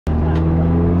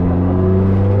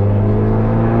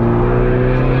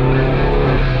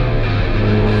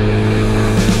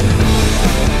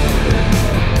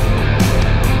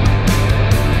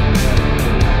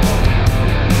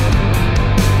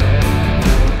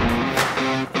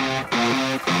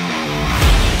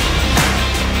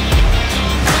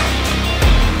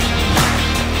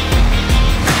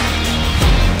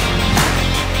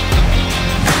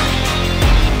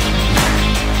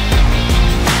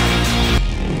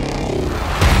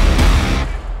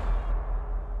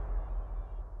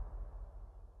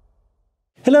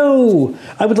Hello!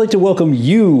 I would like to welcome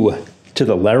you to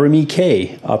the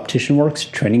Laramy-K Optician Works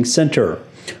Training Center,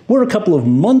 where a couple of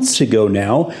months ago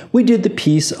now, we did the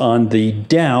piece on the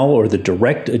DAL, or the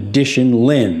Direct Addition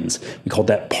lens. We called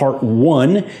that Part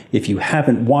 1. If you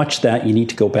haven't watched that, you need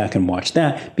to go back and watch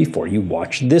that before you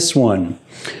watch this one.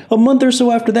 A month or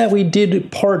so after that, we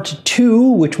did Part 2,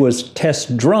 which was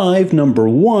Test Drive number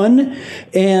 1,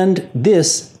 and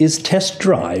this is Test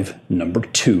Drive number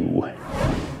 2.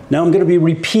 Now I'm going to be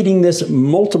repeating this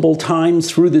multiple times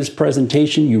through this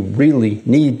presentation. You really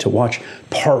need to watch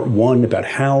part 1 about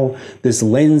how this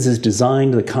lens is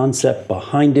designed, the concept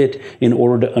behind it, in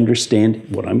order to understand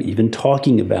what I'm even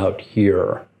talking about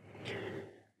here.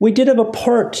 We did have a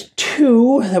part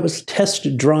 2, that was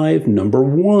test drive number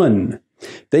 1.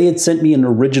 They had sent me an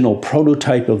original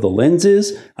prototype of the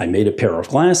lenses. I made a pair of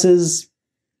glasses.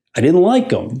 I didn't like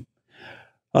them.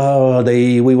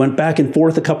 We went back and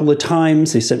forth a couple of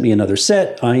times. They sent me another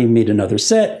set. I made another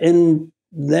set, and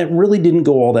that really didn't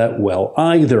go all that well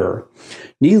either.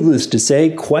 Needless to say,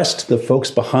 Quest, the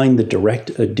folks behind the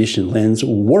Direct Addition lens,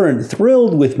 weren't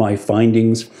thrilled with my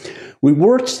findings. We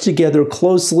worked together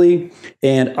closely,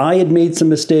 and I had made some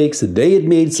mistakes, they had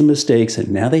made some mistakes, and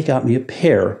now they got me a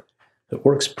pair that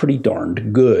works pretty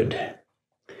darned good.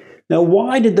 Now,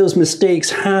 why did those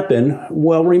mistakes happen?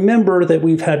 Well, remember that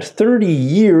we've had 30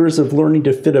 years of learning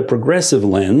to fit a progressive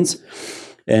lens,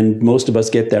 and most of us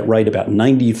get that right about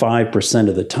 95%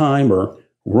 of the time, or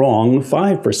wrong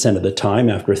 5% of the time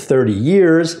after 30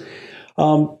 years.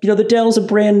 The DAL is a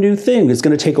brand new thing. It's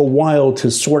going to take a while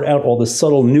to sort out all the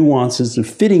subtle nuances of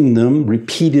fitting them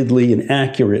repeatedly and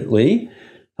accurately.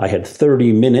 I had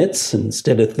 30 minutes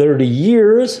instead of 30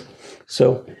 years,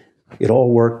 so it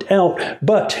all worked out,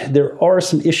 but there are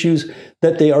some issues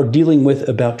that they are dealing with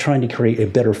about trying to create a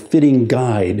better fitting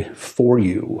guide for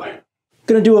you. I'm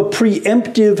going to do a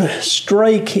preemptive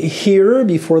strike here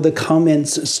before the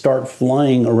comments start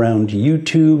flying around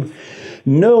YouTube.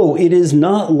 No, it is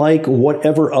not like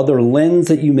whatever other lens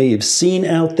that you may have seen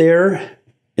out there.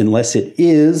 Unless it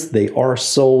is, they are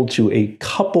sold to a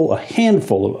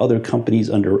handful of other companies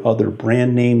under other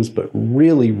brand names, but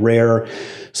really rare.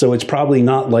 So it's probably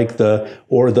not like the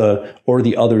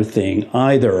other thing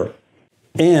either.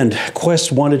 And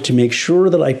Quest wanted to make sure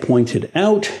that I pointed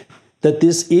out that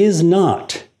this is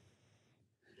not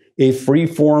a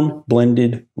freeform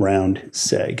blended round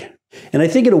seg. And I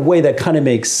think in a way that kind of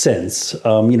makes sense.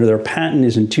 Their patent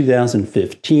is in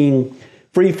 2015.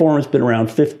 Freeform has been around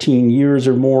 15 years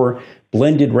or more.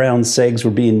 Blended round segs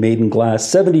were being made in glass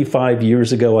 75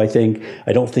 years ago, I think.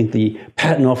 I don't think the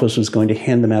patent office was going to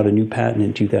hand them out a new patent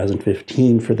in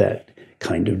 2015 for that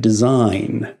kind of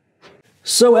design.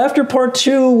 So after part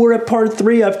 2, we're at part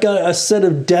 3. I've got a set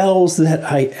of DALs that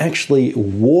I actually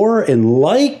wore and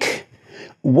like.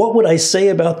 What would I say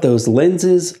about those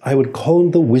lenses? I would call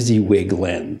them the WYSIWYG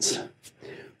lens.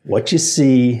 What you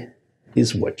see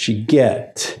is what you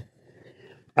get.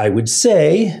 I would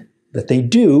say that they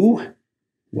do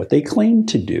what they claim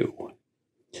to do.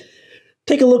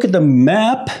 Take a look at the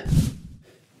map.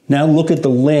 Now look at the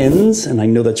lens, and I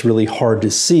know that's really hard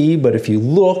to see, but if you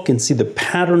look and see the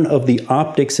pattern of the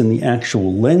optics in the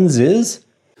actual lenses,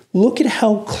 look at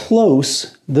how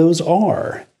close those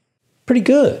are. Pretty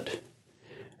good.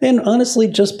 And honestly,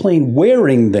 just plain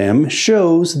wearing them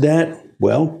shows that,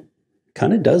 well,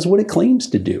 kind of does what it claims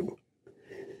to do.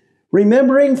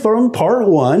 Remembering from part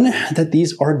 1 that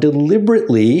these are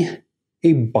deliberately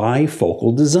a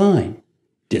bifocal design,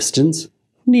 distance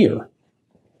near.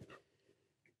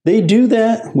 They do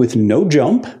that with no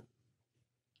jump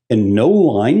and no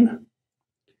line.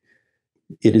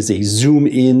 It is a zoom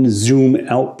in, zoom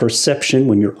out perception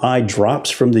when your eye drops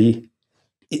from the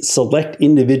select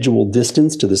individual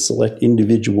distance to the select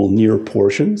individual near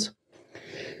portions.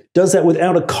 Does that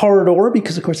without a corridor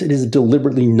because, of course, it is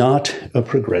deliberately not a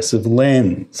progressive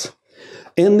lens.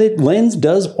 And the lens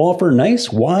does offer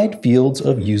nice wide fields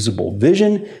of usable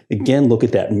vision. Again, look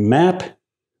at that map.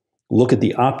 Look at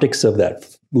the optics of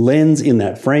that lens in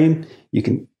that frame. You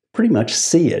can pretty much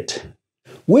see it.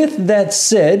 With that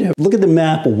said, look at the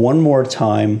map one more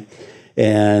time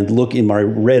and look in my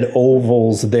red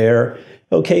ovals there.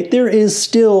 Okay, there is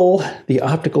still the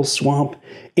optical swamp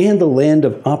and the land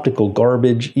of optical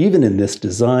garbage, even in this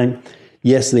design.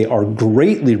 Yes, they are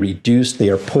greatly reduced. They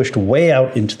are pushed way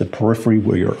out into the periphery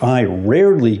where your eye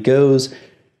rarely goes,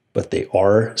 but they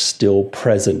are still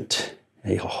present.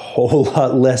 A whole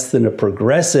lot less than a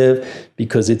progressive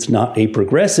because it's not a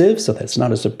progressive, so that's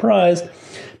not a surprise.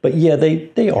 But yeah,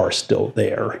 they are still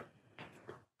there.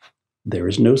 There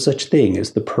is no such thing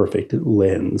as the perfect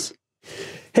lens.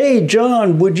 Hey,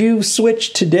 John, would you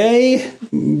switch today?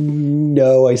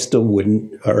 No, I still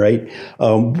wouldn't. All right.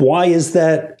 Why is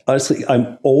that? Honestly,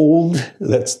 I'm old.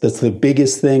 That's the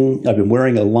biggest thing. I've been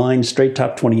wearing a line straight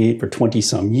top 28 for 20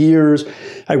 some years.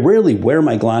 I rarely wear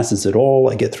my glasses at all.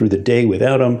 I get through the day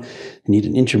without them. I need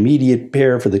an intermediate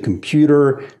pair for the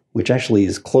computer, which actually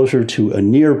is closer to a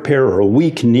near pair or a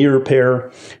weak near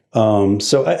pair.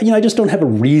 So I just don't have a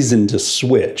reason to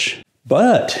switch.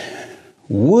 But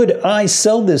would I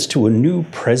sell this to a new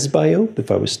presbyope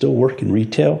if I was still working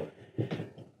retail?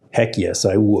 Heck yes,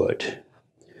 I would.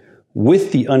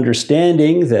 With the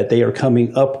understanding that they are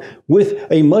coming up with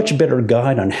a much better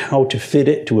guide on how to fit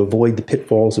it to avoid the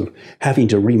pitfalls of having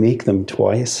to remake them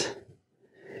twice.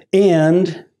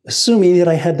 And assuming that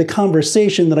I had the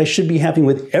conversation that I should be having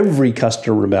with every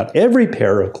customer about every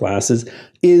pair of glasses,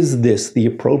 is this the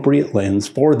appropriate lens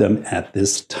for them at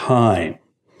this time?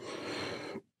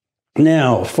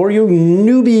 Now, for you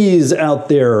newbies out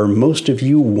there, most of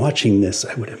you watching this,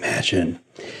 I would imagine,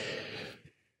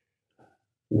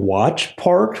 watch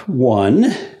part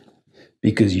 1,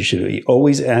 because you should be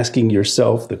always asking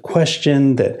yourself the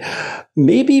question that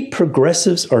maybe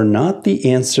progressives are not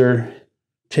the answer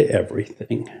to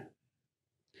everything.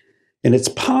 And it's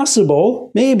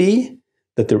possible, maybe,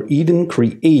 that they're even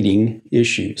creating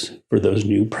issues for those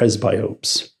new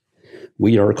presbyopes.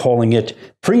 We are calling it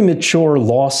premature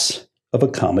loss of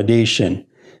accommodation.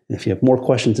 And if you have more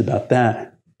questions about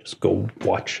that, just go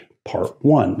watch part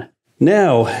 1.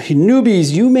 Now,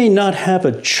 newbies, you may not have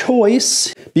a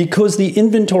choice because the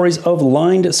inventories of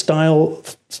lined style,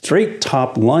 straight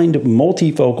top lined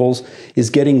multifocals is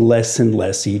getting less and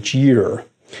less each year.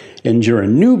 And you're a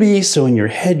newbie, so in your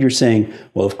head you're saying,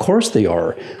 well, of course they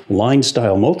are. Line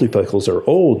style multifocals are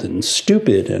old and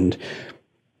stupid, and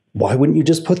why wouldn't you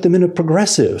just put them in a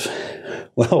progressive?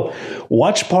 Well,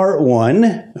 watch part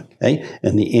 1, okay,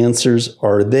 and the answers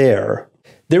are there.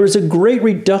 There is a great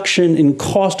reduction in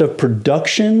cost of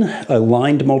production. A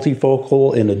lined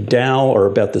multifocal and a DAL are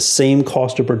about the same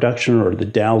cost of production, or the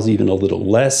DAL's even a little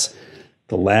less.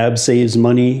 The lab saves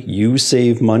money, you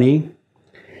save money.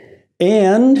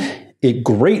 And it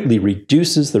greatly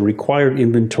reduces the required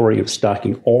inventory of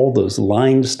stocking all those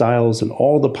lined styles and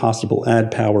all the possible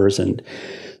add powers and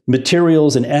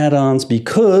materials and add-ons,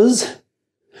 because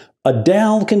a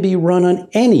DAL can be run on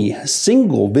any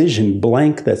single vision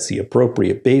blank that's the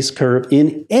appropriate base curve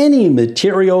in any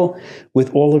material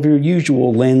with all of your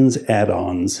usual lens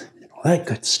add-ons and all that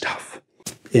good stuff.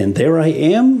 And there I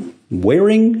am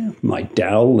wearing my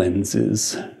DAL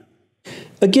lenses.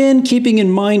 Again, keeping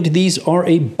in mind these are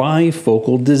a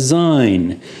bifocal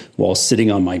design. While sitting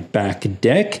on my back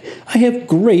deck, I have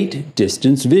great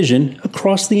distance vision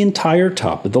across the entire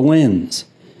top of the lens.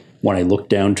 When I look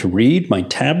down to read my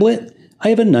tablet, I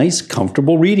have a nice,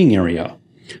 comfortable reading area,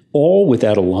 all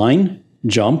without a line,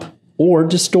 jump, or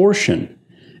distortion.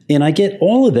 And I get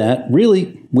all of that,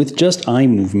 really, with just eye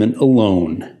movement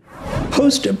alone.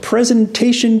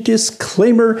 Post-presentation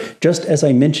disclaimer, just as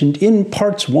I mentioned in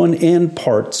parts 1 and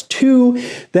parts 2,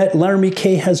 that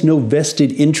Laramy-K has no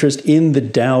vested interest in the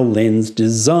DAL lens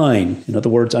design. In other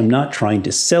words, I'm not trying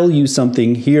to sell you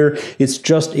something here. It's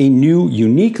just a new,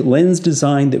 unique lens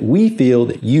design that we feel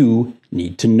that you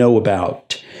need to know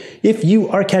about. If you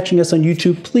are catching us on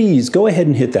YouTube, please go ahead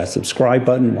and hit that subscribe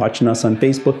button. Watching us on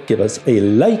Facebook, give us a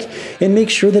like, and make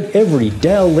sure that every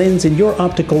DAL lens in your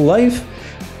optical life,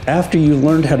 after you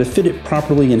learned how to fit it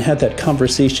properly and had that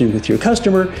conversation with your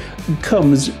customer,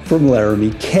 comes from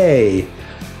Laramy-K.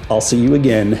 I'll see you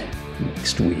again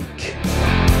next week.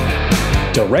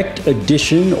 Direct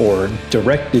addition or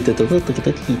direct...